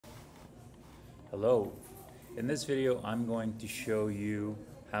Hello. In this video, I'm going to show you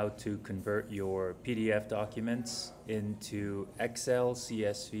how to convert your PDF documents into Excel,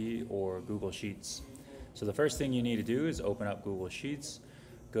 CSV, or Google Sheets. So the first thing you need to do is open up Google Sheets,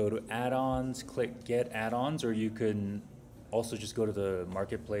 go to add-ons, click Get Add-ons, or you can also just go to the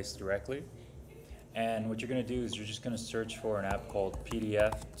marketplace directly. And what you're going to do is you're just going to search for an app called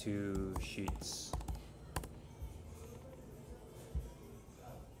PDF to Sheets.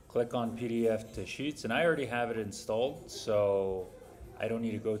 Click on PDF to Sheets, and I already have it installed, so I don't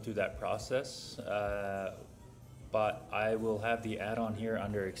need to go through that process. But I will have the add-on here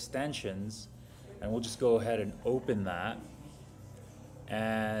under extensions, and we'll just go ahead and open that.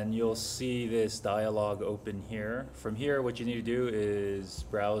 And you'll see this dialog open here. From here, what you need to do is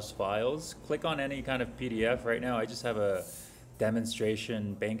browse files. Click on any kind of PDF. Right now, I just have a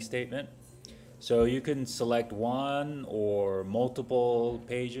demonstration bank statement. So you can select one or multiple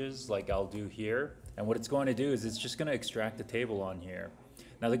pages like I'll do here. And what it's going to do is it's just going to extract a table on here.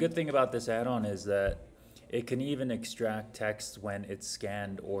 Now the good thing about this add-on is that it can even extract text when it's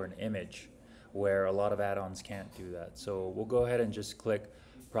scanned or an image, where a lot of add-ons can't do that. So we'll go ahead and just click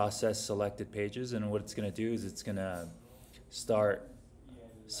Process Selected Pages, and what it's going to do is it's going to start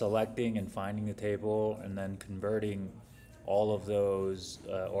selecting and finding the table and then converting all of those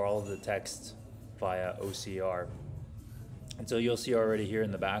or all of the text via OCR. And so you'll see already here in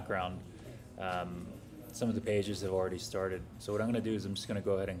the background some of the pages have already started. So what I'm going to do is I'm just going to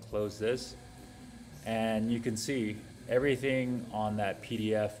go ahead and close this, and you can see everything on that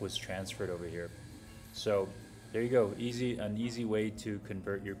PDF was transferred over here. So there you go, an easy way to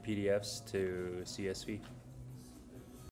convert your PDFs to CSV.